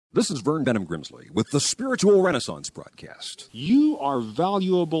This is Vern Benham Grimsley with the Spiritual Renaissance Broadcast. You are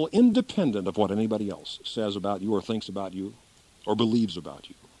valuable independent of what anybody else says about you or thinks about you or believes about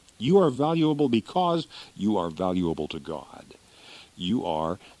you. You are valuable because you are valuable to God. You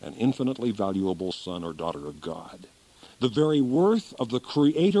are an infinitely valuable son or daughter of God. The very worth of the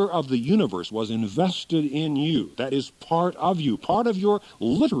creator of the universe was invested in you. That is part of you, part of your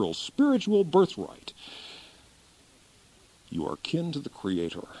literal spiritual birthright. You are kin to the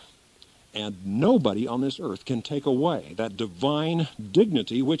Creator, and nobody on this earth can take away that divine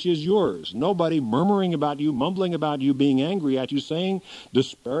dignity which is yours. Nobody murmuring about you, mumbling about you, being angry at you, saying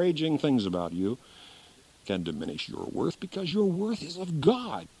disparaging things about you can diminish your worth, because your worth is of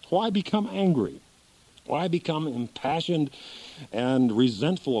God. Why become angry? Why become impassioned and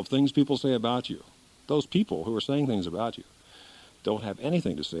resentful of things people say about you? Those people who are saying things about you don't have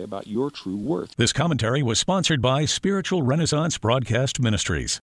anything to say about your true worth. This commentary was sponsored by Spiritual Renaissance Broadcast Ministries.